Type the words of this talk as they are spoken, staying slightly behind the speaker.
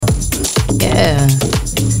Yeah.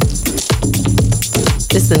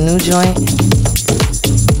 It's the new joint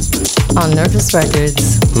on Nervous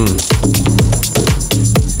Records.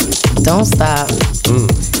 Don't stop.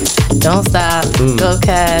 Don't stop. Go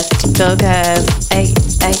Cash. Go Cash. Ay,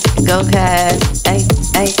 ay, go Cash. Ay,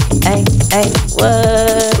 ay, ay, ay.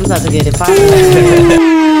 What? We about to get it poppin'.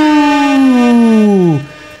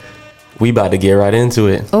 We about to get right into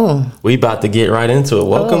it. Oh. We about to get right into it.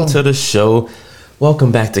 Welcome to the show.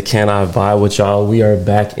 Welcome back to Can I Vibe with y'all. We are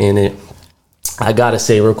back in it. I gotta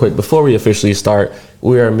say real quick, before we officially start,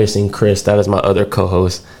 we are missing Chris. That is my other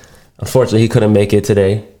co-host. Unfortunately, he couldn't make it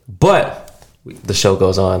today, but the show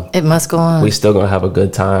goes on. It must go on. We still gonna have a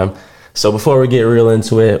good time. So before we get real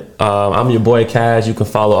into it, I'm your boy Kaz. You can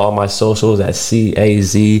follow all my socials at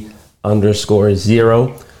CAZ_0.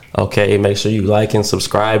 Okay, make sure you liking,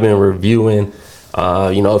 subscribing, reviewing.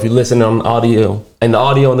 If you listen on audio and the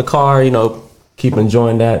audio in the car, keep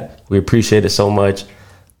enjoying that. We appreciate it so much.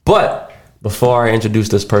 But before I introduce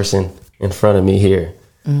this person in front of me here,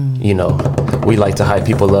 we like to hype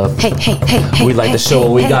people up. Hey. We like to show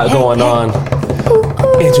what we got going on.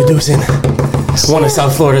 Introducing one of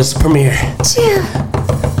South Florida's premier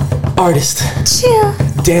artists,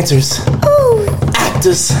 dancers,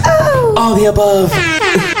 actors, all the above.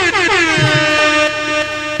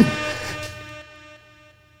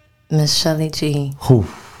 Miss Shelly G,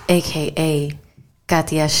 a.k.a.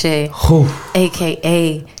 Katia Shea,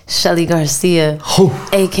 a.k.a. Shelly Garcia,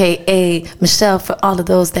 a.k.a. Michelle, for all of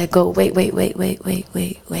those that go way back.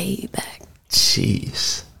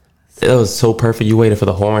 Jeez. That was so perfect. You waited for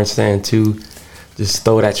the horn stand too. Just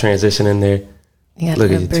throw that transition in there.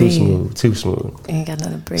 Look at you, too smooth. You got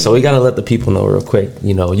another break. So we got to let the people know real quick.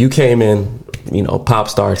 You came in, pop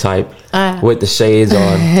star type with the shades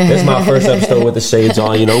on. This is my first episode with the shades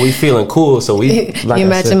on. We feeling cool. So we like you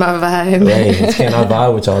matching my vibe. Hey, can I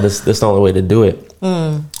vibe with y'all? This the only way to do it.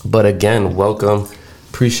 But again, welcome.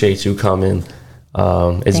 Appreciate you coming.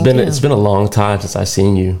 It's been a long time since I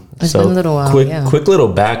seen you. It's been a little while. Quick little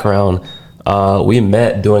background. We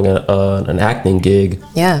met doing an acting gig.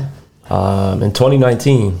 Yeah. In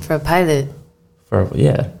 2019 for a pilot.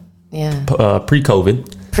 Pre-COVID.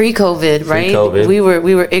 Pre-COVID, right? Pre-COVID. We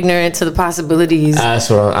were ignorant to the possibilities. That's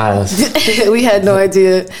what we had no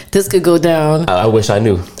idea this could go down. I wish I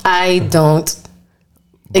knew. I don't.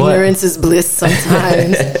 Ignorance is bliss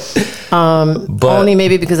sometimes. But only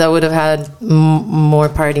maybe because I would have had more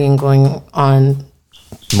partying going on.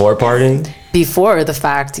 More partying? Before the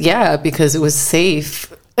fact, yeah, because it was safe.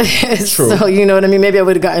 True. So, you know what I mean? Maybe I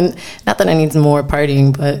would have gotten, not that I need more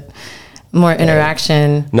partying, but more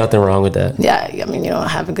interaction. Nothing wrong with that. Yeah, I mean,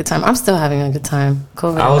 have a good time. I'm still having a good time.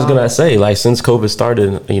 COVID. I was going to say, since COVID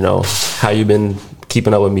started, how you been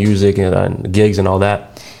keeping up with music and gigs and all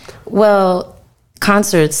that? Well,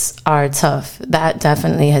 concerts are tough. That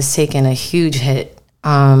definitely has taken a huge hit.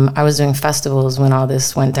 I was doing festivals when all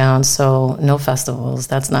this went down, so no festivals.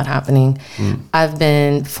 That's not happening. I've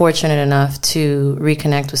been fortunate enough to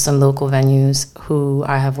reconnect with some local venues who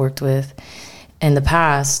I have worked with in the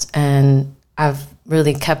past, and I've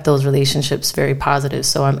really kept those relationships very positive.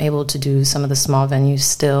 So I'm able to do some of the small venues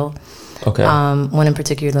still. Okay. One in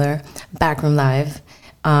particular, Backroom Live.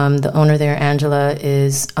 The owner there, Angela,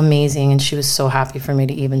 is amazing, and she was so happy for me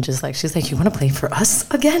to even just she's like, you want to play for us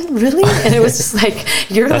again? Really? And it was just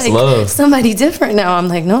you're That's love. Somebody different now. I'm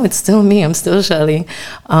like, no, it's still me. I'm still Shelly.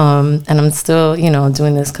 And I'm still,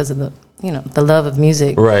 doing this because of the love of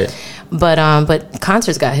music. Right. But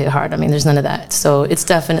concerts got hit hard. I mean, there's none of that. So it's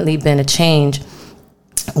definitely been a change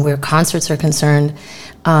where concerts are concerned.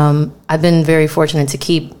 I've been very fortunate to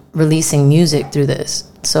keep releasing music through this.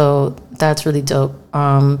 So that's really dope.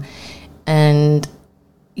 And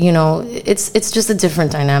it's just a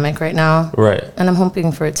different dynamic right now. Right. And I'm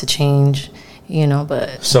hoping for it to change,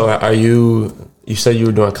 but. So are you said you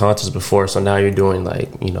were doing concerts before, so now you're doing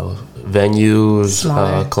venues,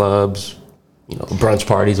 clubs, brunch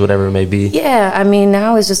parties, whatever it may be? Yeah. I mean,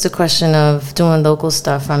 now it's just a question of doing local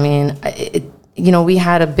stuff. I mean, we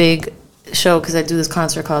had a big show because I do this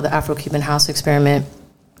concert called the Afro-Cuban House Experiment.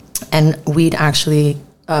 And we'd actually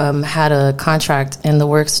had a contract in the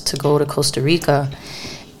works to go to Costa Rica,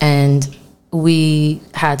 and we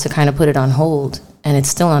had to kind of put it on hold. And it's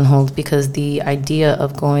still on hold because the idea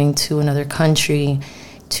of going to another country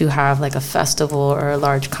to have a festival or a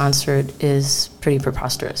large concert is pretty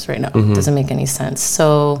preposterous right now. It doesn't make any sense.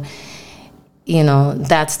 So,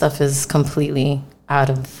 that stuff is completely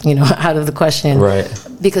out of the question, right?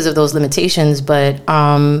 Because of those limitations. But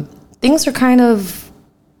things are kind of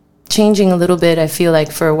changing a little bit. I feel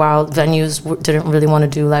like for a while venues didn't really want to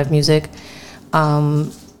do live music,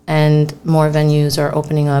 and and more venues are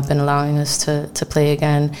opening up and allowing us to play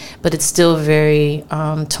again, but it's still very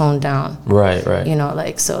toned down. Right. You know,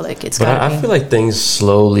 like, so like it's. But I feel like things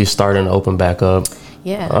slowly starting to open back up.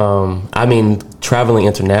 Yeah. I mean, traveling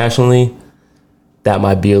internationally, that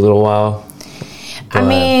might be a little while. I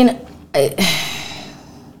mean,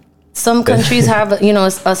 some countries have, you know,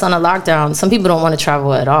 us on a lockdown. Some people don't want to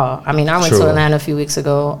travel at all. I mean, I went to Atlanta a few weeks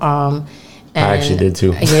ago. And I actually did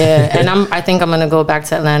too. Yeah, and I think I'm gonna go back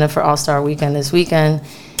to Atlanta for All-Star Weekend this weekend.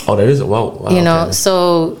 Oh, that is wow. You know,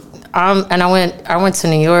 so and I went to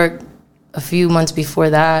New York a few months before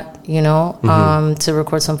that. You know, to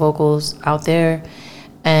record some vocals out there,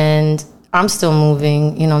 and I'm still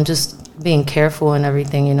moving. You know, I'm just being careful and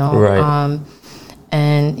everything. You know, right.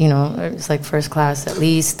 And you know, it's like first class at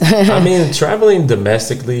least. I mean, traveling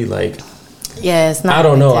domestically, like, yeah, it's not. I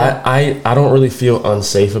don't know. I don't really feel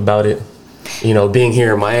unsafe about it. You know, being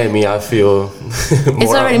here in Miami, I feel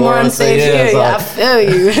it's already more unsafe here. So, yeah, I feel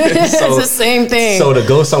you. It's the same thing. So to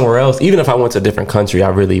go somewhere else, even if I went to a different country, I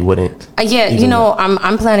really wouldn't. Yeah, you know,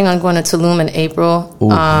 I'm planning on going to Tulum in April.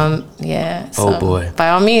 Yeah. So boy. By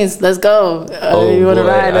all means, let's go. You want to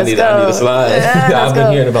ride? Let's go. I need to slide. Yeah, I've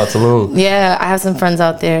been hearing about Tulum. Yeah, I have some friends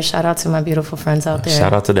out there. Shout out to my beautiful friends out there.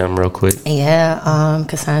 Shout out to them real quick. Yeah,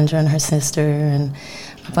 Cassandra and her sister and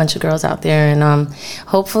a bunch of girls out there, and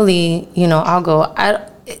hopefully, you know, I'll go.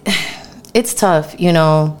 It's tough, you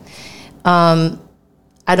know.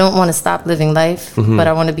 I don't want to stop living life, but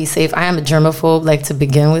I want to be safe. I am a germaphobe, like, to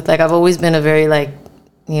begin with. Like, I've always been a very, like,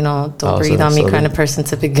 you know, don't breathe on me kind of person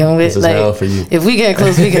to begin with. This is like, hell for you. If we get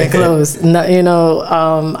close, we get close. No, you know,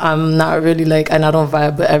 I'm not really like, and I don't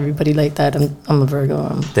vibe with everybody like that. I'm a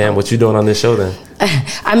Virgo. Damn, what you doing on this show then?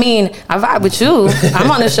 I mean, I vibe with you.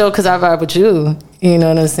 I'm on the show because I vibe with you. You know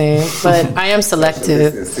what I'm saying? But I am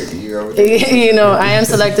selective. You know, I am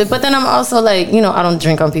selective. But then I'm also like, you know, I don't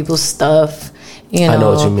drink on people's stuff. You know, I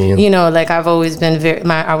know what you mean. You know, like, I've always been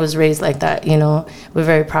I was raised like that, you know. We're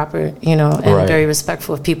very proper, you know, and very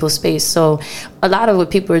respectful of people's space. So a lot of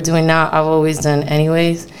what people are doing now, I've always done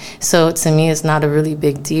anyways. So to me, it's not a really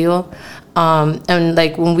big deal. And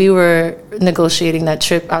like, when we were negotiating that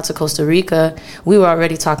trip out to Costa Rica, we were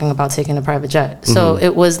already talking about taking a private jet. So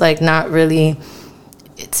it was like not really,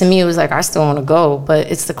 to me, it was like, I still want to go,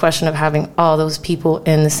 but it's the question of having all those people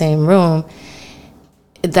in the same room.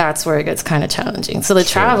 That's where it gets kind of challenging. So the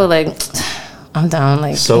travel, like, I'm down,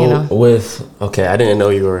 like, so, you know. I didn't know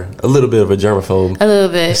you were a little bit of a germaphobe. A little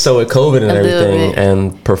bit. So with COVID and everything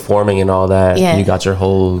and performing and all that, you got your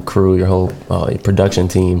whole crew, your whole production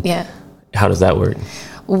team. Yeah. How does that work?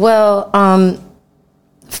 Well,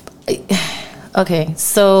 okay,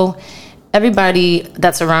 so everybody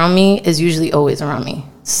that's around me is usually always around me.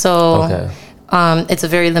 So it's a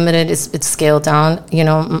very limited, it's scaled down. You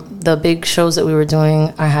know, the big shows that we were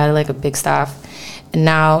doing, I had like a big staff, and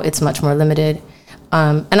now it's much more limited.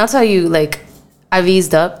 And I'll tell you, like, I've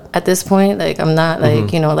eased up at this point. Like, I'm not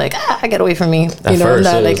like, you know, like, get away from me. You know, I'm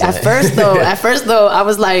not like, at first though, I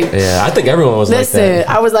was like, yeah, I think everyone was like that.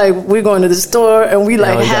 Listen, I was like, we're going to the store and we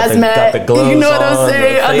like hazmat. You know what I'm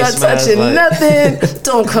saying? I'm not touching nothing.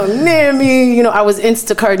 Don't come near me. You know, I was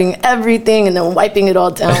Instacarting everything and then wiping it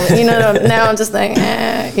all down. You know, now I'm just like,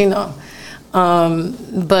 you know.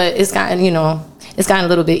 But it's gotten, you know, a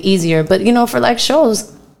little bit easier. But, you know, for like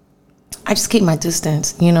shows, I just keep my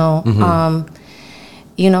distance, you know.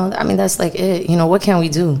 You know, I mean, that's like it. You know, what can we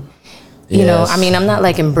do? You know, I mean, I'm not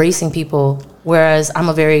like embracing people. Whereas I'm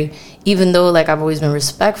even though like I've always been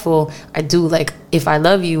respectful, I do like, if I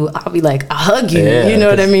love you, I'll be like, I'll hug you. You know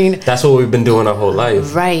what I mean? That's what we've been doing our whole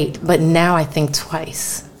life. Right. But now I think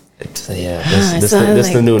twice. This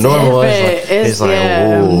like the new normal. It's like,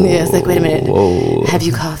 whoa. Yeah, it's like, wait a minute. Whoa. Have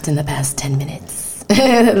you coughed in the past 10 minutes?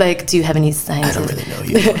 Like, do you have any signs? I don't really know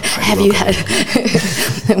you. Have you had?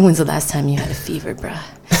 When's the last time you had a fever, bruh?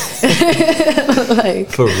 Like,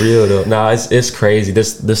 for real though. Nah, it's crazy.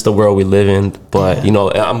 This the world we live in. But you know,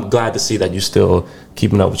 I'm glad to see that you still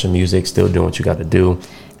keeping up with your music, still doing what you got to do.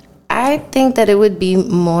 I think that it would be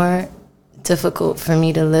more difficult for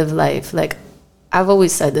me to live life. Like, I've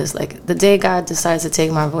always said this. Like, the day God decides to take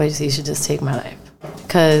my voice, He should just take my life,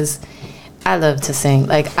 because I love to sing.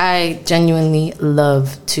 Like, I genuinely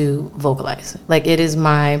love to vocalize. Like, it is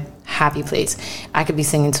my happy place. I could be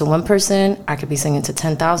singing to one person. I could be singing to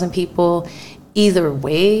 10,000 people. Either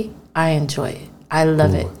way, I enjoy it. I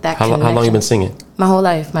love it. How long you been singing? My whole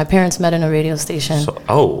life. My parents met in a radio station.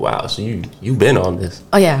 Oh, wow. So you've been on this.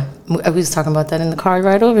 Oh, yeah. We was talking about that in the car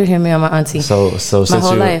right over here, me and my auntie. So since my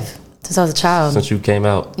whole life. since I was a child. Since you came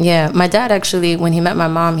out? Yeah, my dad actually, when he met my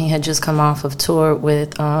mom, he had just come off of tour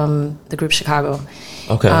with the group Chicago.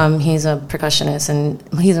 Okay. He's a percussionist and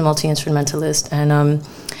he's a multi-instrumentalist. And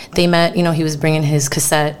they met, you know, he was bringing his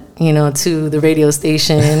cassette, you know, to the radio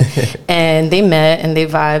station. And they met and they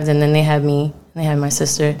vibed, and then they had me. They had my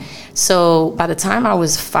sister. So by the time I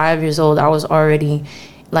was 5 years old, I was already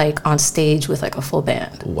like on stage with like a full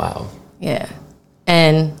band. Wow. Yeah.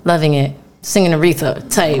 And loving it. Singing Aretha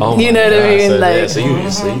type. Oh you know what I mean? So, like, yeah, so you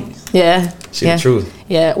sleep. Yeah. See yeah. the truth.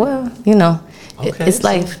 Yeah. Well, you know, Okay, it's so-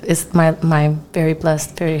 life. It's my very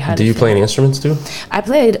blessed, very happy. Do you play any instruments too? I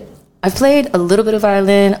played a little bit of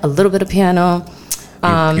violin, a little bit of piano.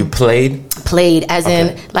 You played? Played as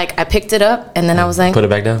Okay. in like I picked it up and then I was like, Put it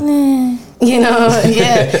back down? you know,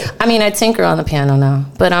 yeah. I mean, I tinker on the piano now,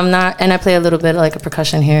 but I'm not, and I play a little bit of like a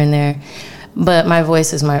percussion here and there. But my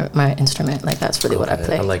voice is my instrument. Like that's really what I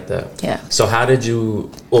play. I like that. Yeah. So how did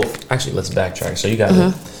you? Well, actually, let's backtrack. So you got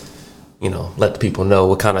to, you know, let the people know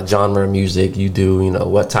what kind of genre of music you do. You know,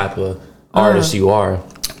 what type of artist you are.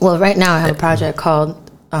 Well, right now I have a project called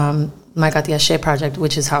My Gatiache Project,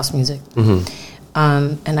 which is house music.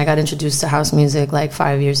 And I got introduced to house music like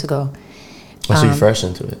 5 years ago. Oh, so you fresh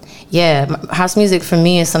into it. Yeah, house music for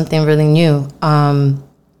me is something really new.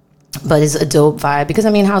 But it's a dope vibe because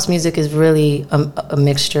I mean, house music is really a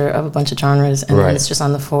mixture of a bunch of genres, and Right. it's just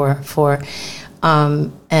on the four.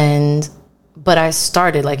 But I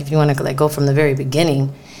started, like, if you want to like go from the very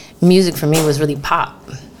beginning, music for me was really pop.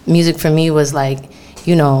 Music for me was like,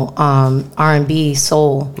 you know, R&B,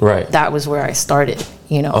 soul. Right. That was where I started.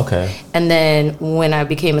 You know. Okay. And then when I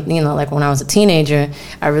became, you know, like when I was a teenager,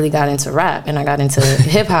 I really got into rap and I got into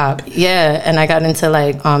hip hop. Yeah, and I got into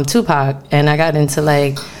like Tupac, and I got into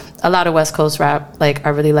like a lot of West Coast rap. Like I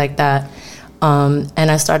really liked that.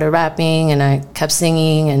 And I started rapping and I kept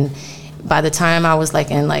singing. And by the time I was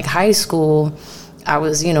like in like high school, I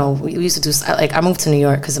was, you know, we used to do, like I moved to New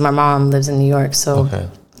York because my mom lives in New York. So Okay.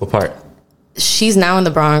 What part? she's now in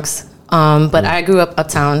the Bronx, but I grew up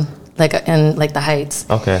uptown, like in like the Heights.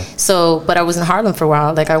 Okay. So, but I was in Harlem for a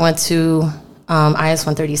while. Like I went to IS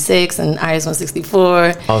 136 and IS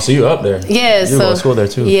 164. Oh, so you up there? Yeah, You so went to school there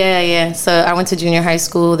too. Yeah. So I went to junior high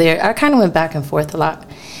school there. I kind of went back and forth a lot.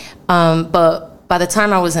 But by the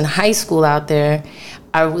time I was in high school out there,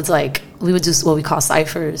 I was like, we would do what we call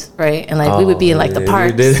ciphers, right? And like we would be in like the yeah,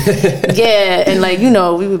 parks. you did. Yeah, and like, you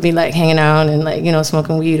know, we would be like hanging out and like, you know,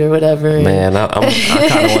 smoking weed or whatever. Man, I kind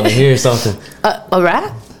of want to hear something. A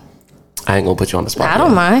rap? I ain't gonna put you on the spot. I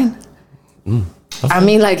don't mind. I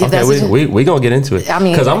mean, like, if Okay, that's what you- we gonna get into it. I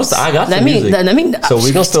mean, because I got let some me- music. let me- So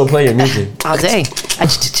we gonna still play your music. all day.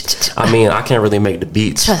 I mean, I can't really make the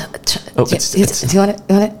beats. Do it's- you want it?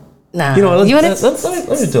 You want it? Nah. You know, what, you want let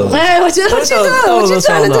me do it. Hey, what you doing? What you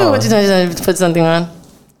trying to do? on. What you trying to put something on?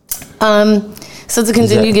 So to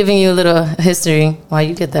continue giving you a little history while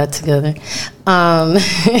you get that together.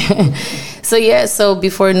 So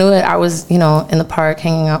before I knew it, I was, you know, in the park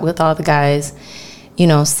hanging out with all the guys, you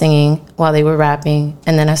know, singing while they were rapping.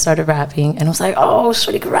 And then I started rapping and I was like, oh,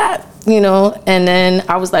 shorty can rap, you know? And then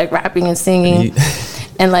I was like rapping and singing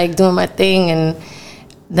and like doing my thing. And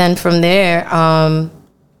then from there, I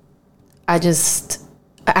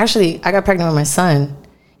got pregnant with my son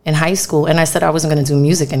in high school, and I said I wasn't going to do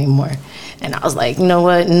music anymore. And I was like, you know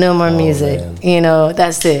what? No more music. man. You know,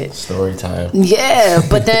 that's it. Story time. Yeah.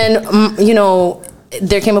 But then, you know,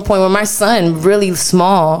 there came a point where my son, really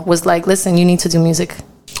small, was like, listen, you need to do music.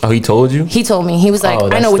 Oh, he told you? He told me, he was like, Oh,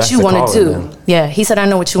 I know what that's you the want to do. calling then. Yeah. He said, I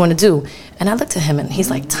know what you want to do. And I looked at him and he's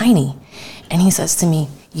like tiny. And he says to me,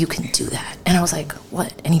 you can do that. And I was like,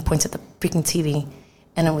 what? And he points at the freaking TV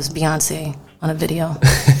and it was Beyonce on a video.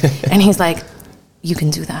 And he's like, you can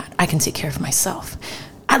do that. I can take care of myself.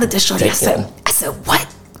 I looked at Shorty. I said, what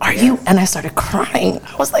are you? And I started crying.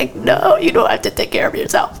 I was like, no, you don't have to take care of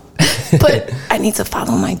yourself. But I need to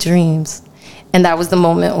follow my dreams. And that was the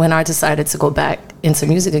moment when I decided to go back into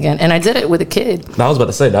music again. And I did it with a kid. I was about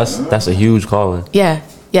to say, that's a huge calling. Yeah.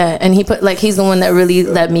 And he's the one that really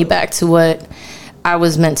led me back to what I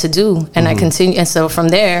was meant to do. And I continued. And so from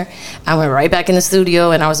there, I went right back in the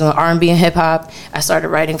studio and I was doing R&B and hip hop. I started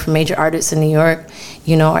writing for major artists in New York.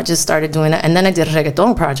 You know, I just started doing that. And then I did a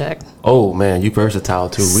reggaeton project. Oh, man, you versatile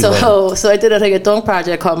too. So I did a reggaeton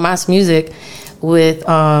project called Mas Music with,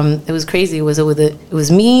 it was crazy. It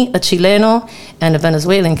was me, a Chileno, and a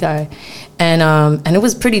Venezuelan guy. And it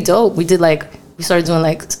was pretty dope. We started doing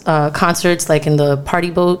like concerts like in the party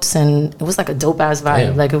boats, and it was like a dope ass vibe.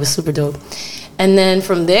 Damn. Like it was super dope. And then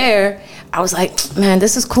from there, I was like, man,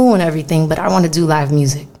 this is cool and everything, but I want to do live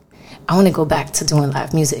music. I want to go back to doing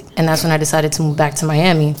live music. And that's when I decided to move back to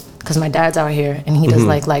Miami because my dad's out here and he does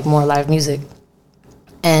like more live music.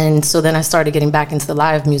 And so then I started getting back into the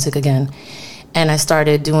live music again. And I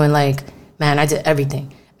started doing like, man, I did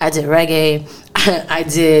everything. I did reggae. I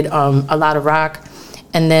did a lot of rock.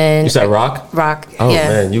 And then you said rock? Rock. Oh yeah.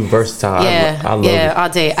 Man, you versatile. Yeah, I love it. all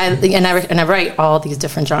day. I write all these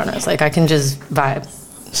different genres. Like I can just vibe.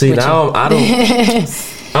 See, now I don't.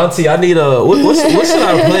 Auntie, I need a what should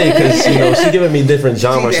I play? Because she giving me different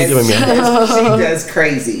genres. She giving me. She does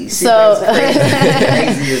crazy. She does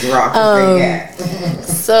crazy as rock.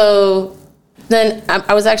 So then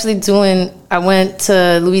I was actually I went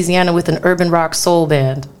to Louisiana with an urban rock soul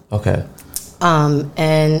band. Okay.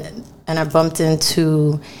 And I bumped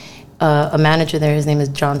into a manager there. His name is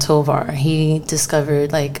John Tovar. He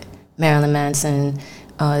discovered like Marilyn Manson,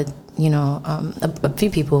 a few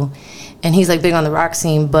people. And he's like big on the rock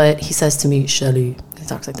scene, but he says to me, Shelly, he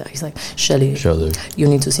talks like that. He's like, Shelly, you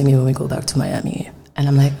need to see me when we go back to Miami. And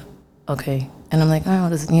I'm like, okay. And I'm like, oh,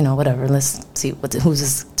 whatever. Let's see who's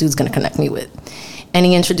this dude's gonna connect me with. And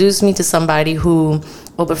he introduced me to somebody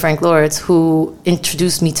Oba Frank Lords, who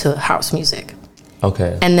introduced me to house music.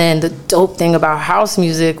 Okay. And then the dope thing about house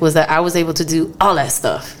music was that I was able to do all that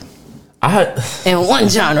stuff in one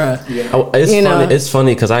genre. Yeah. It's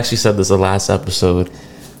funny because I actually said this the last episode.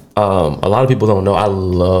 A lot of people don't know I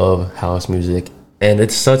love house music, and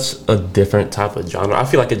it's such a different type of genre. I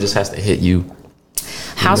feel like it just has to hit you.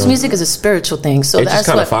 House music is a spiritual thing, so it that's just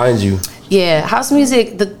kind of finds you. Yeah, house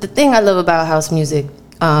music. The thing I love about house music,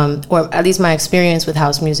 or at least my experience with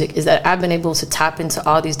house music, is that I've been able to tap into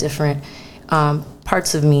all these different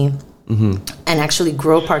parts of me, and actually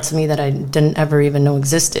grow parts of me that I didn't ever even know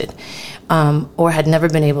existed, or had never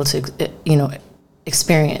been able to,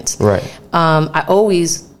 experience. Right. I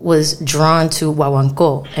always was drawn to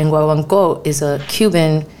guaguancó, and guaguancó is a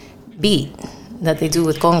Cuban beat that they do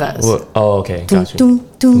with congas. Oh, okay. Gotcha.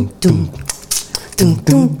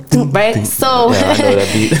 Right? So, yeah, I know that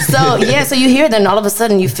beat. so you hear that and all of a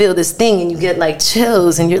sudden you feel this thing and you get like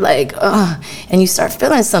chills and you're like, and you start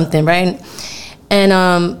feeling something, right? And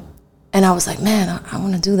I was like, man, I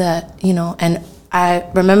want to do that, and I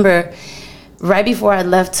remember right before I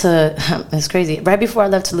left it's crazy, right before I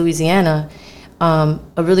left to Louisiana, a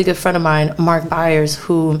really good friend of mine, Mark Byers,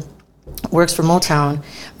 who works for Motown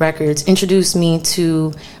Records, introduced me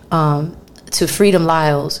to Freedom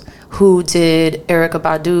Lyles, who did Erykah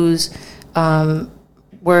Badu's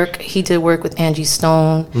work. He did work with Angie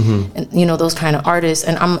Stone, and those kind of artists.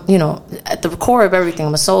 And I'm, at the core of everything,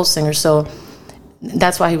 I'm a soul singer, so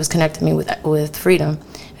that's why he was connecting me with Freedom.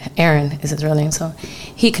 Aaron is his real name, so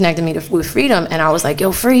he connected me with Freedom, and I was like,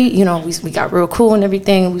 yo, Free, we got real cool and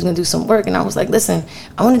everything, we was gonna do some work, and I was like, listen,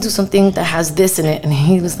 I want to do something that has this in it, and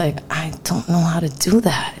he was like, I don't know how to do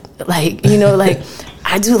that, like, like,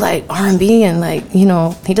 I do like R&B and like, he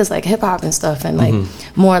does like hip hop and stuff, and like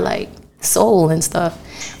more like soul and stuff,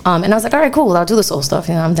 and I was like, all right, cool, I'll do the soul stuff,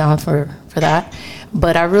 I'm down for that,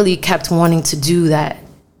 but I really kept wanting to do that,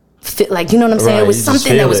 like, you know what I'm saying, right, it was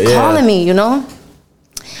something that was calling me,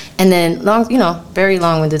 And then very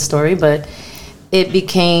long-winded story, but it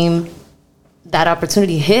became, that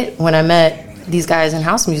opportunity hit when I met these guys in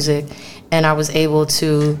house music, and I was able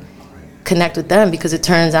to connect with them because it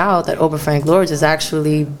turns out that Oba Frank Lords is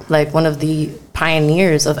actually like one of the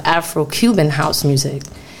pioneers of Afro-Cuban house music.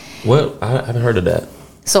 What? I haven't heard of that.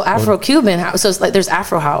 So Afro-Cuban, so it's like there's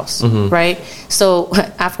Afro house, right? So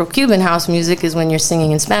Afro-Cuban house music is when you're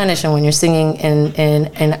singing in Spanish and when you're singing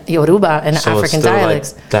in Yoruba and so African it's still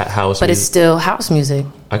dialects. Like that house but music. It's still house music.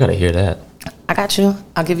 I gotta hear that. I got you.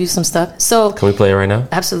 I'll give you some stuff. So can we play it right now?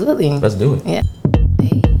 Absolutely. Let's do it. Yeah.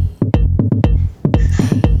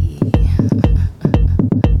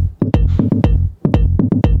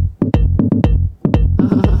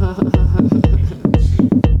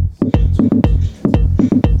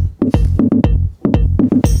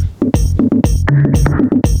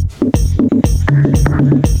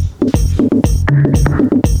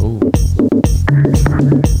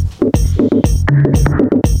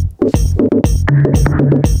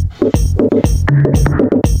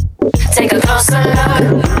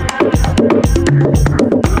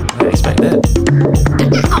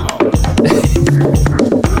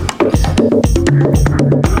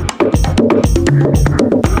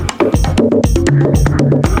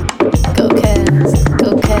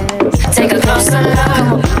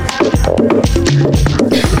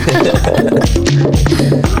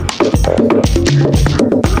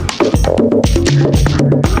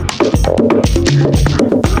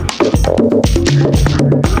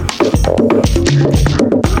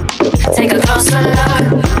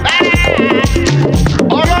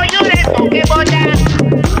 Olo yure toke boya,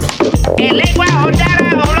 ele gua ondara,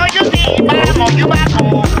 olo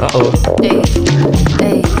Uh-oh. Hey,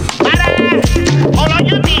 hey.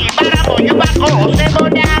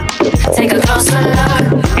 Take a closer look.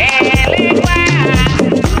 Take a closer look.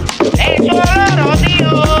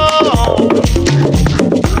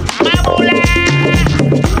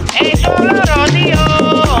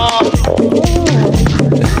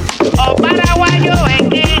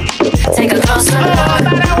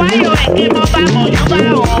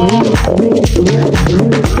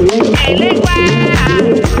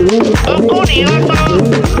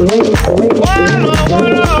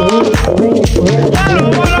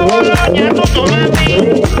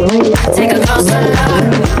 Take a closer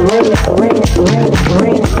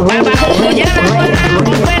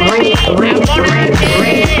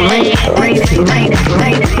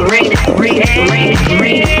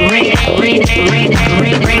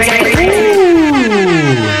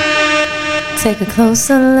Take a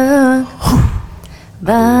closer look.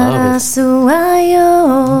 Basuayo.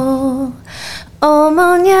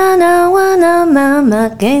 Omonyana wana mama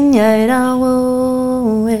kenyarawo.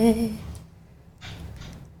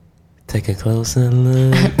 Take a closer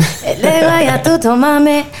look.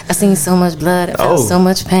 I seen so much blood, I felt so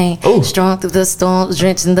much pain. Strong through the storms,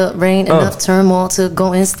 drenched in the rain. Enough turmoil to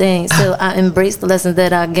go insane. Still I embrace the lessons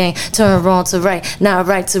that I gained. Turn wrong to right, now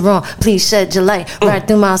right to wrong. Please shed your light right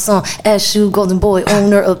through my song. Eshu, golden boy,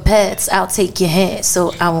 owner of pets. I'll take your hand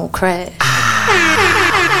so I won't crash.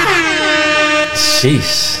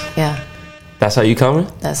 Sheesh. Yeah. That's how you coming?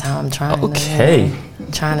 That's how I'm trying. Okay.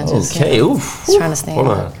 I'm trying to just oof. trying to stay. Hold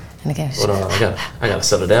on. Okay. Hold on, I gotta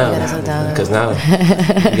settle down. Settle down. Because now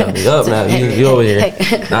you got me up now. You over here.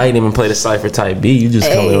 I ain't even play the Cypher type B. You just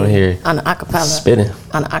coming over here on the acapella. Spitting.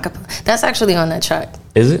 On the acapella. That's actually on that track.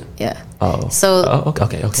 Is it? Yeah. Oh. So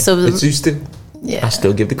okay. So it's you still. Yeah. I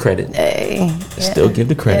still give the credit. Hey. Still give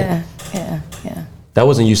the credit. Yeah. That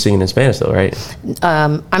wasn't you singing in Spanish though, right?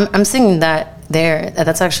 I'm singing that there.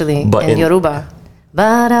 That's actually but in Yoruba.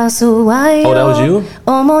 Oh, that was you?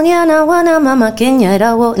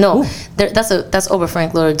 No, that's Ober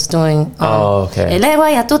Frank Lords doing. Okay.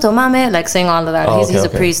 Like saying all of that. He's a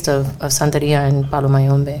priest of Santeria and Palo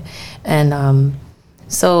Mayombe, and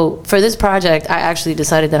so for this project, I actually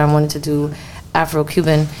decided that I wanted to do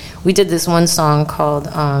Afro-Cuban. We did this one song called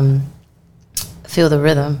 "Feel the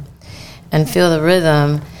Rhythm," and "Feel the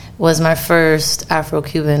Rhythm" was my first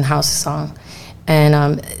Afro-Cuban house song,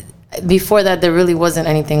 and before that, there really wasn't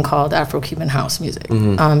anything called Afro-Cuban house music.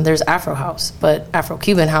 There's Afro house, but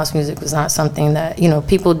Afro-Cuban house music was not something that,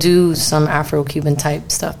 people do some Afro-Cuban type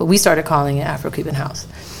stuff, but we started calling it Afro-Cuban house.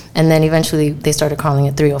 And then eventually they started calling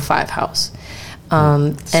it 305 house.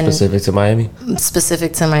 Specific to Miami?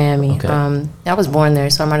 Specific to Miami. Okay. I was born there,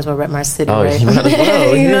 so I might as well rep my city, right? You might as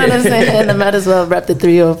well. You know what I'm saying? I might as well rep the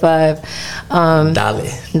 305.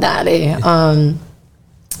 Dale.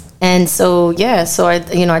 And so I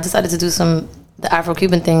decided to do the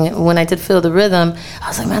Afro-Cuban thing. When I did Feel the Rhythm, I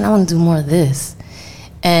was like, man, I want to do more of this.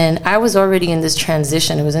 And I was already in this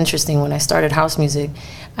transition. It was interesting. When I started house music,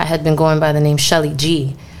 I had been going by the name Shelly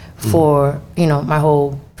G for, my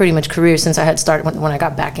whole pretty much career since I had started when I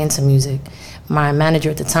got back into music. My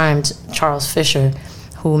manager at the time, Charles Fisher,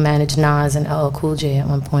 who managed Nas and LL Cool J at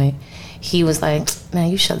one point, he was like,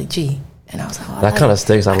 man, you Shelly G. And I was like, that kind of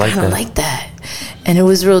sticks. I like that. I like that. And it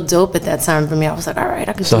was real dope at that time for me. I was like, all right,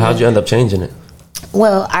 I can do So how'd you end up changing it?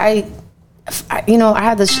 Well, I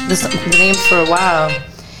had this name for a while.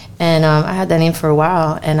 And I had that name for a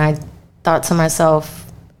while. And I thought to myself,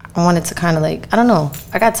 I wanted to kind of I don't know.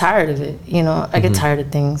 I got tired of it. I get tired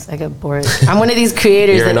of things. I get bored. I'm one of these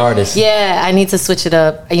creators. You're an artist. Yeah, I need to switch it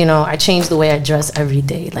up. I change the way I dress every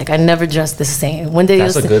day. I never dress the same. One day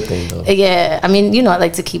that's a good thing, though. Yeah, I mean, I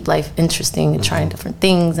like to keep life interesting and trying different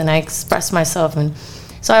things, and I express myself. And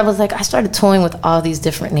so I was like, I started toying with all these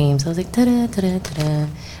different names. I was like, ta-da, ta-da, ta-da.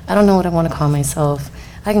 I don't know what I want to call myself.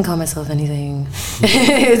 I can call myself anything.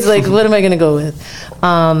 It's like, what am I going to go with?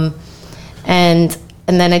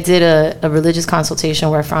 And then I did a religious consultation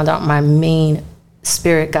where I found out my main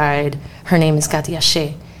spirit guide, her name is Katia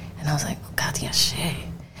Shea. And I was like, Katia Shea?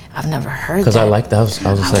 I've never heard that. Because I like that. I was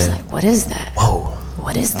saying, like, what is that? Whoa.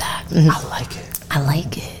 What is that? I like it. I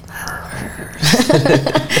like it.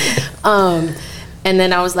 And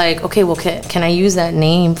then I was like, okay, well, can I use that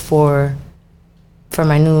name for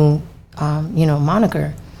my new,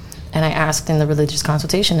 moniker? And I asked in the religious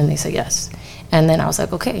consultation, and they said yes. And then I was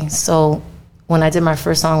like, okay, so when I did my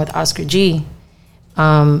first song with Oscar G,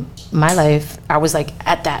 my life, I was like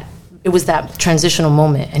at that it was that transitional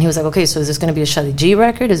moment. And he was like, okay, so is this going to be a Shelly G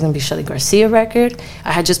record? Is it going to be a Shelly Garcia record?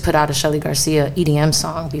 I had just put out a Shelly Garcia EDM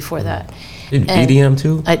song before that. EDM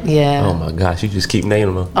too? Yeah. Oh my gosh, you just keep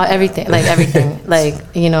naming them. Everything, like,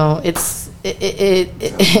 you know, it's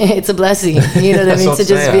a blessing, you know what I mean, to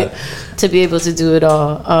just be able to do it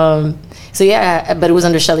all. So yeah, but it was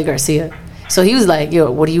under Shelly Garcia. So he was like,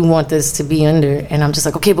 yo, what do you want this to be under? And I'm just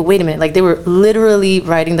like, okay, but wait a minute. Like, they were literally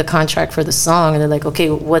writing the contract for the song, and they're like, okay,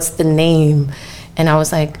 what's the name? And I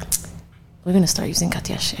was like, we're going to start using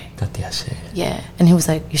Katiashe. Katiashe. Yeah. And he was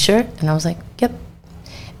like, you sure? And I was like, yep.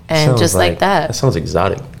 And just like that. That sounds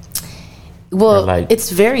exotic. Well,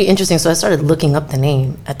 it's very interesting. So I started looking up the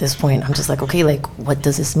name at this point. I'm just like, okay, like, what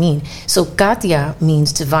does this mean? So Katia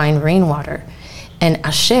means divine rainwater. And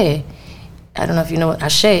Ashe, I don't know if you know what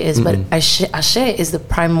Ashe is, but Ashe is the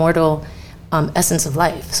primordial essence of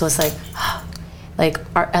life. So it's like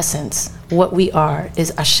our essence, what we are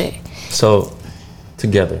is Ashe. So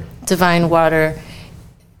together. Divine water,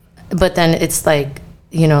 but then it's like,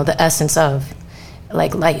 you know, the essence of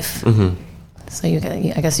like life. So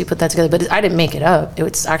I guess you put that together, but I didn't make it up. It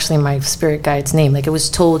was actually my spirit guide's name. Like, it was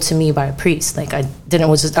told to me by a priest. Like, I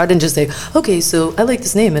didn't just say, okay, so I like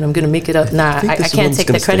this name and I'm gonna make it up. Nah, I can't take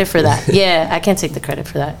the credit for that. Yeah, I can't take the credit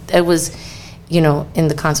for that. It was, you know, in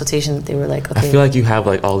the consultation that they were like, okay. I feel like you have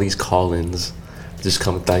like all these call-ins just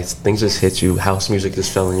come, like, things just hit you. House music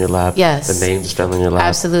just fell in your lap. Yes. The name just fell in your lap.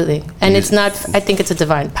 Absolutely. And it's not, I think it's a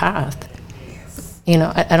divine path. You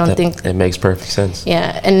know, I don't think... It makes perfect sense.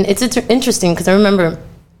 Yeah, and it's interesting because I remember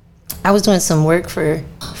I was doing some work for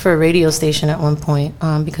a radio station at one point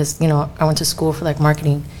because, you know, I went to school for, like,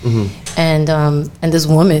 marketing. And this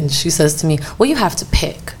woman, she says to me, well, you have to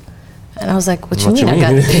pick. And I was like, what you mean I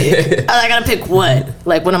got to pick? I got to pick what?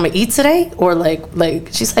 Like, what I'm going to eat today? Or, like,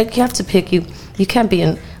 she's like, you have to pick. You can't be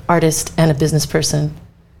an artist and a business person.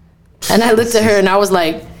 And I looked at her and I was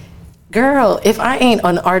like, girl, if I ain't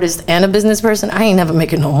an artist and a business person, I ain't never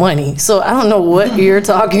making no money. So I don't know what you're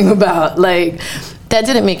talking about. Like, that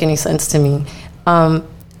didn't make any sense to me. And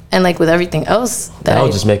like with everything else, that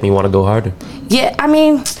would just make me want to go harder. Yeah, I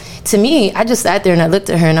mean, to me, I just sat there and I looked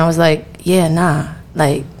at her and I was like, yeah, nah,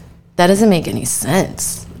 like, that doesn't make any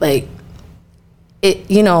sense. Like,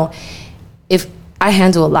 it, you know, if I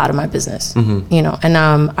handle a lot of my business, you know, and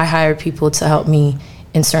I hire people to help me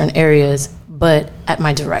in certain areas, but at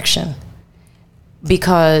my direction,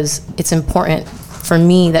 because it's important for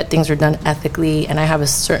me that things are done ethically and I have a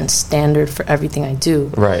certain standard for everything I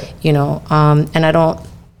do. Right. You know, and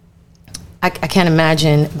I can't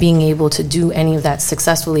imagine being able to do any of that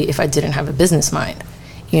successfully if I didn't have a business mind,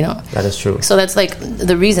 you know. That is true. So that's like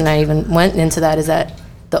the reason I even went into that is that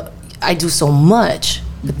I do so much.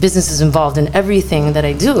 The business is involved in everything that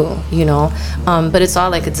I do, you know, but it's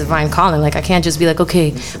all like a divine calling. Like, I can't just be like,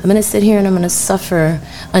 okay, I'm going to sit here and I'm going to suffer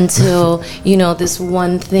until, you know, this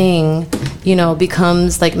one thing, you know,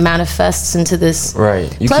 becomes like manifests into this.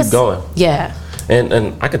 Right. You keep going. Yeah. And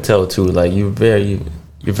I could tell too, like, you're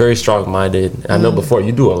very strong-minded. I know before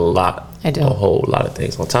you do a lot. I do. A whole lot of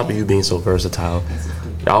things. On top of you being so versatile,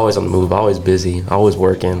 you're always on the move, always busy, always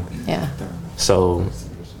working. Yeah. So,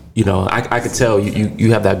 you know, I could tell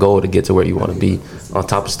you have that goal to get to where you want to be, on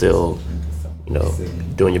top of still, you know,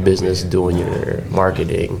 doing your business, doing your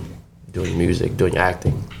marketing, doing your music, doing your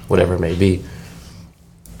acting, whatever it may be.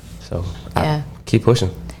 So, yeah. Keep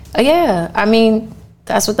pushing. Yeah, I mean,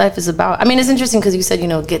 that's what life is about. I mean, it's interesting because you said, you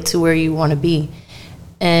know, get to where you want to be.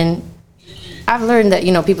 And I've learned that,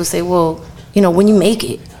 you know, people say, well, you know, when you make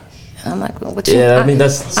it. And I'm like, well, what you... Yeah, I mean,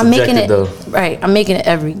 that's subjective, I'm making it, though. Right, I'm making it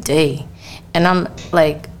every day. And I'm,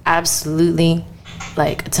 like, absolutely,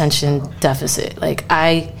 like, attention deficit. Like,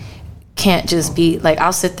 I can't just be, like,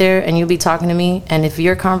 I'll sit there and you'll be talking to me, and if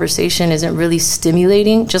your conversation isn't really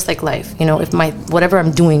stimulating, just like life, you know, if whatever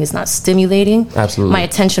I'm doing is not stimulating,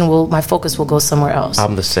 absolutely, my focus will go somewhere else.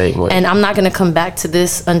 I'm the same way. And I'm not going to come back to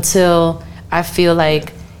this until I feel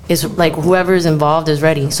like it's, like, whoever is involved is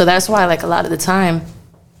ready. So that's why, like, a lot of the time,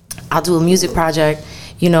 I'll do a music project,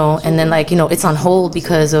 you know, and then, like, you know, it's on hold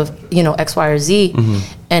because of, you know, X, Y, or Z.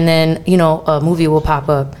 And then, you know, a movie will pop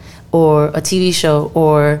up, or a TV show,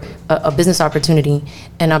 or a business opportunity.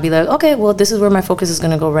 And I'll be like, okay, well, this is where my focus is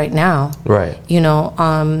going to go right now. Right. You know,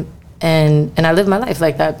 and I live my life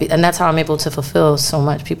like that. And that's how I'm able to fulfill so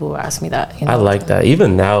much. People will ask me that. You know? I like that.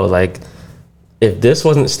 Even now, like, if this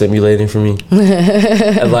wasn't stimulating for me,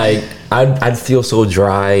 like, I'd feel so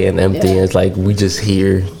dry and empty. Yeah. And it's like, we just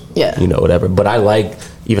here, you know, whatever. But I like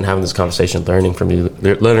even having this conversation, learning from you,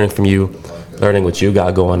 learning what you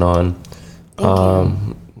got going on.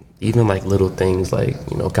 even like little things like,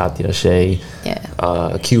 you know, Katia Shea,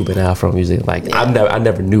 Cuban Afro music. Like I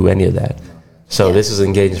never knew any of that. So this is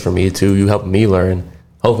engaging for me too. You helping me learn.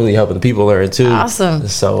 Hopefully helping the people learn too. Awesome.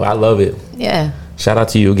 So I love it. Yeah. Shout out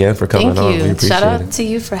to you again for coming on. Thank you. We appreciate Shout out it. to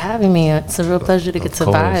you for having me. It's a real pleasure to get to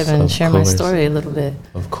vibe and share my story a little bit.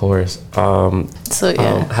 Of course.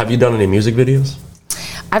 Have you done any music videos?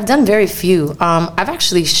 I've done very few. I've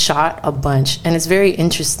actually shot a bunch, and it's very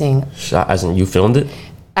interesting. Shot as in you filmed it?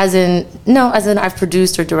 As in I've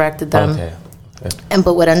produced or directed them. Okay.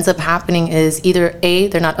 But what ends up happening is either A,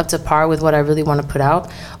 they're not up to par with what I really want to put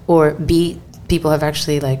out, or B, people have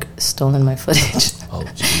actually like stolen my footage. Oh,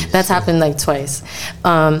 geez. That's happened like twice.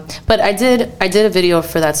 But I did a video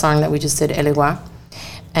for that song that we just did, Elegua.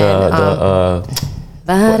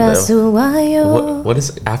 What is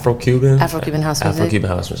it? Afro-Cuban? Afro-Cuban house music. Afro-Cuban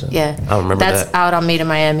house music. Yeah. I don't remember That's that. out on Made in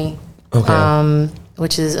Miami. Okay.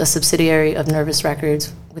 Which is a subsidiary of Nervous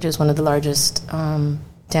Records, which is one of the largest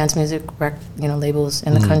dance music labels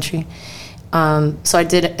in the country. So I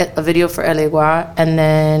did a video for Elegua, and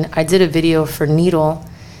then I did a video for Needle.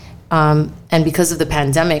 And because of the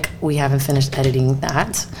pandemic, we haven't finished editing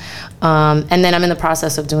that. And then I'm in the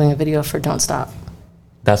process of doing a video for Don't Stop.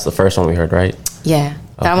 That's the first one we heard, right? Yeah.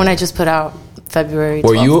 That one I just put out February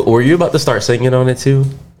 12th. Were you about to start singing on it too?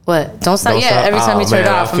 What? Don't Stop? Don't yeah, Stop? every time you turn it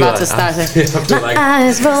off, I'm about to start singing. My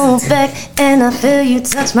eyes roll back and I feel you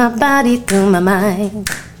touch my body through my mind.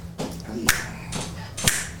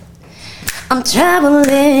 I'm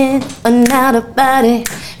traveling an out-of-body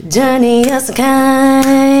journey of some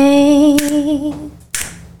kind.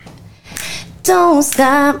 Don't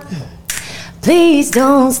stop, please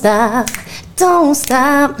don't stop. Don't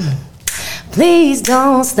stop, please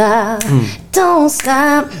don't stop. Don't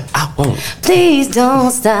stop, I won't. please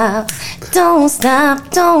don't stop. Don't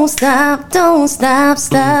stop, don't stop, don't stop,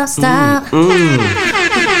 stop.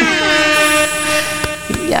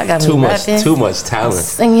 Y'all got Too me much talent.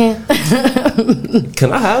 singing.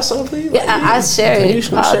 Can I have some, please? Yeah, I share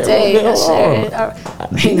it all day. I share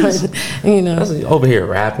it. You know. Over here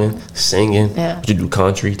rapping, singing. Yeah. Would you do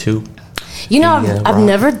country too? You know, I've rock.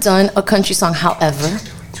 never done a country song. However,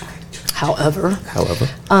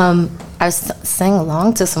 I sang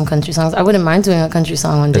along to some country songs. I wouldn't mind doing a country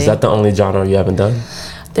song one day. Is that the only genre you haven't done?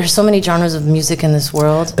 There's so many genres of music in this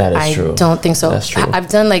world. That is true. I don't think so. That's true. I've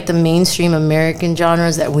done like the mainstream American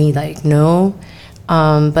genres that we like know,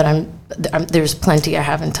 but there's plenty I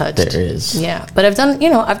haven't touched. There is. Yeah, but I've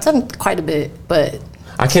done quite a bit. But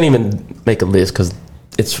I can't even make a list because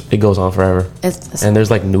it goes on forever. it's And there's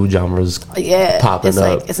like new genres popping it's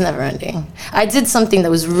up. like it's never ending. I did something that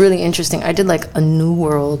was really interesting. I did like a new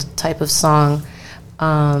world type of song.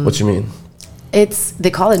 What you mean?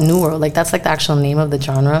 They call it new world. Like that's like the actual name of the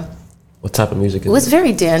genre. What type of music is It was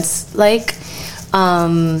very dance like,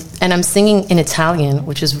 and I'm singing in Italian,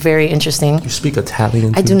 which is very interesting. You speak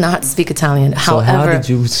Italian? I do not speak Italian. So However, how did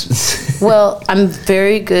you? well, I'm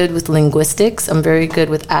very good with linguistics. I'm very good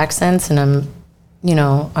with accents, and I'm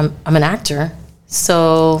an actor.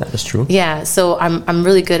 So That is true. Yeah, so I'm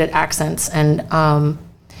really good at accents, and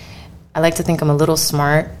I like to think I'm a little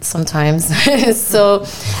smart sometimes. So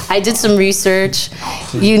I did some research.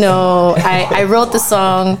 I wrote the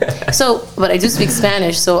song. But I do speak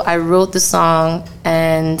Spanish, so I wrote the song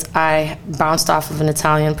and I bounced off of an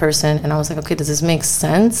Italian person, and I was like, okay, does this make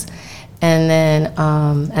sense? And then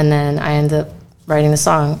I ended up writing the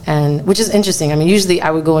song, and which is interesting. I mean, usually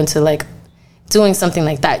I would go into like doing something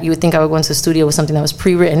like that. You would think I would go into a studio with something that was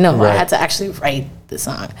pre-written. No, Right. I had to actually write the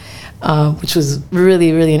song, which was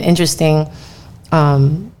really, really an interesting,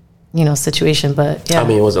 situation. But yeah, I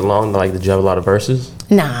mean, was it long? Like, did you have a lot of verses?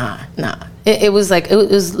 nah. It was like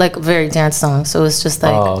a very dance song. So it's just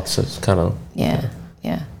like, Oh, so it's kind of. yeah.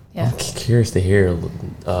 I'm curious to hear.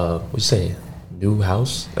 What you say? New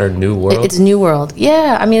house or new world? It's New World.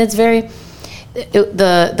 Yeah, I mean, it's very.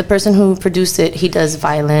 The person who produced it, he does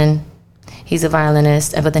violin. He's a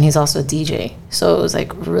violinist, but then he's also a DJ. So it was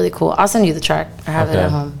like really cool. I'll send you the track. I have it Okay.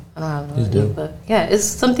 at home. I don't have it Please on do. me, but yeah, it's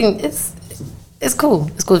something. It's cool.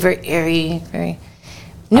 It's cool. It's very airy. Very.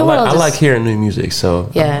 New World. I like hearing new music, so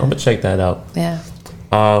Yeah. I'm gonna check that out. Yeah.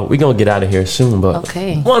 We're gonna get out of here soon, but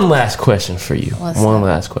Okay. one last question for you. What's one that?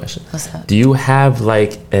 last question. What's that? Do you have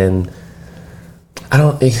like I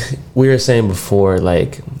don't think we were saying before,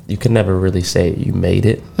 like you can never really say you made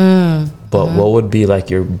it, but what would be like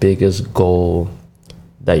your biggest goal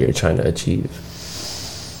that you're trying to achieve?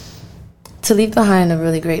 To leave behind a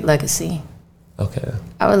really great legacy. Okay.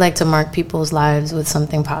 I would like to mark people's lives with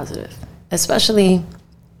something positive, especially,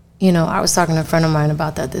 I was talking to a friend of mine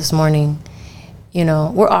about that this morning.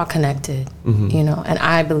 We're all connected, and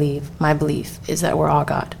my belief is that we're all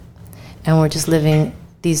God. and we're just living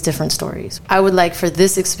these different stories. I would like for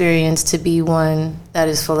this experience to be one that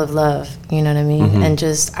is full of love, you know what I mean? And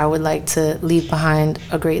just, I would like to leave behind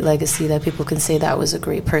a great legacy that people can say that was a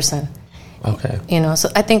great person. Okay. You know, so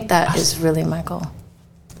I think that is really my goal.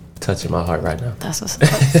 Touching my heart right now. That's what's up.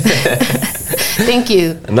 Thank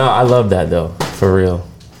you. No, I love that though, for real.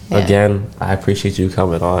 Yeah. Again, I appreciate you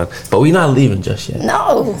coming on, but we're not leaving just yet.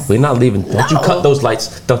 No. We're not leaving. Don't you cut those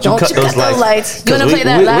lights. Don't you cut those lights. You want to play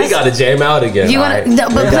that last? We got to jam out again. You want right? to? No,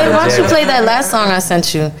 but We gotta why don't you jam. play that last song I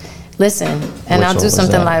sent you? Listen, and Which I'll one do was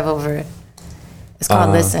something that? live over it. It's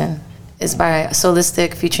called Listen. It's by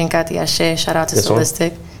Solistic featuring Katia Shea. Shout out to This one?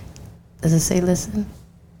 Solistic. Does it say Listen?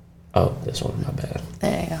 Oh, this one, my bad.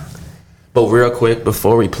 There you go. But real quick,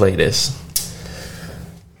 before we play this,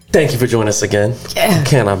 thank you for joining us again. Yeah.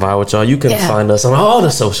 Can I Vibe with y'all? You can Yeah. find us on all the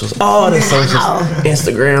socials.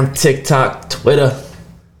 Instagram, TikTok, Twitter.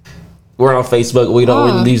 We're on Facebook. We don't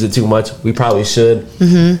really use it too much. We probably should.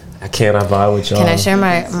 I Can I Vibe with y'all? Can I share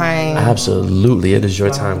my Absolutely. It is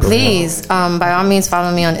your time. Go ahead. Please, by all means,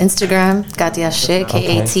 follow me on Instagram, Katia Shea,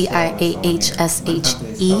 KATIAHSHE.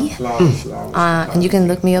 And you can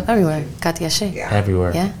look me up everywhere, Katia Shea.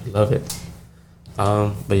 Everywhere. Yeah. Love it.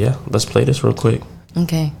 But yeah, let's play this real quick.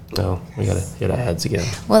 Okay. No, we gotta hear the ads again.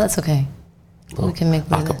 Well, that's okay. We can make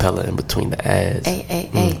music. Acapella in between the ads.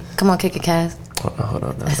 Hey. Come on, kick it, Cass. Hold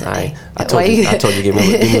on. That's I Why told you. I told you. Give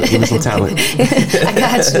me some talent. I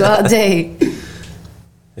got you all day.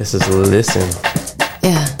 This is Listen.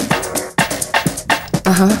 Yeah.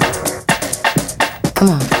 Come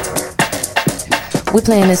on. We're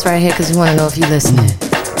playing this right here because we want to know if you're listening.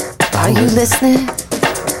 Are you listening?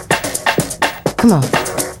 Come on.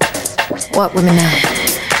 What women now?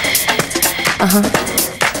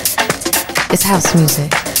 It's house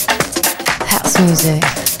music. House music.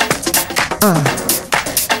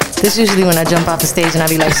 This usually when I jump off the stage and I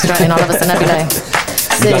be like strutting, all of a sudden I be like,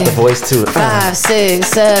 You got the voice too. 5, 6,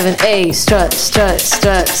 7, 8, strut, strut,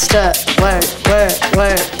 strut, strut, work, work,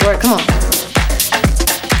 work, work. Come on.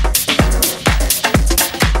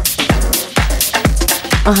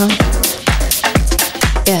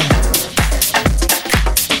 Yeah.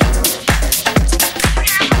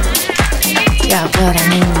 Yeah, what I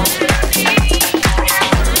mean.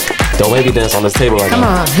 Don't make me dance on this table right Come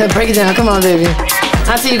now. on, break it down. Come on, baby.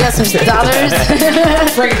 I see you got some dollars.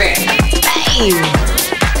 Bring it back. Hey,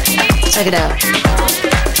 check it out.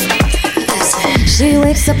 She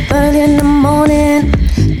wakes up early in the morning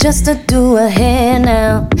just to do her hair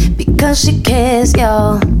now because she cares,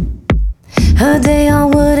 y'all. Her day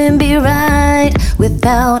on wouldn't be right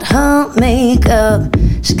without her makeup.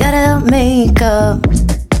 She got her makeup.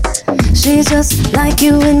 She's just like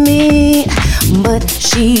you and me, but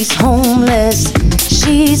she's homeless.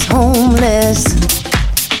 She's homeless.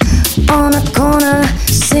 On a corner,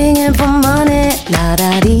 singing for money. La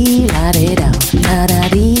da dee, la dee da, la da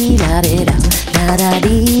dee, la dee da, la da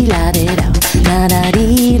dee, la dee da, la da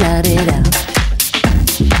dee, la dee da.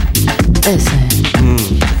 Listen,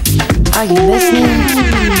 are you listening?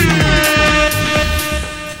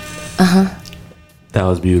 That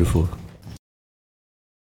was beautiful.